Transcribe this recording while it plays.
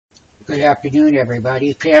Good afternoon,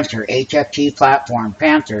 everybody. Panther-HFT Platform.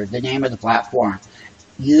 Panther, the name of the platform,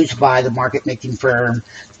 used by the market-making firm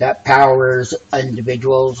that powers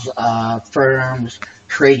individuals, firms,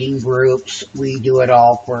 trading groups. We do it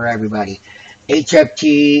all for everybody.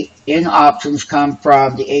 HFT in options come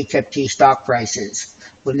from the HFT stock prices.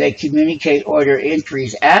 When they communicate order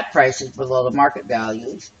entries at prices below the market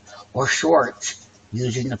values or shorts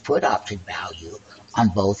using the put option value on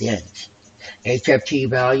both ends. HFT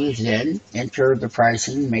values then enter the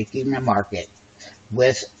pricing, making the market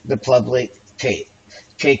with the public tape,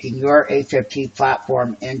 taking your HFT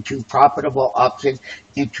platform into profitable option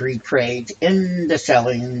entry trades in the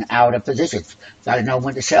selling out of positions. Got to know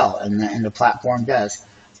when to sell, and the platform does.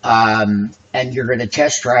 And you're going to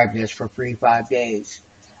test drive this for free 5 days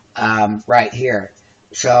right here.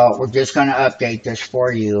 So we're just going to update this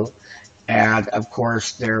for you. And of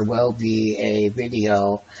course, there will be a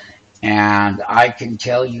video. And I can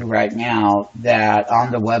tell you right now that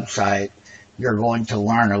on the website, you're going to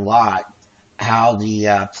learn a lot how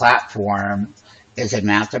the platform is a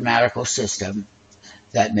mathematical system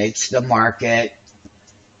that makes the market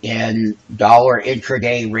in dollar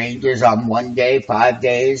intraday ranges on 1 day, 5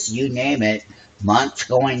 days, you name it, months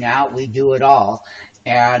going out, we do it all.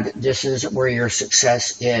 And this is where your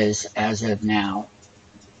success is as of now.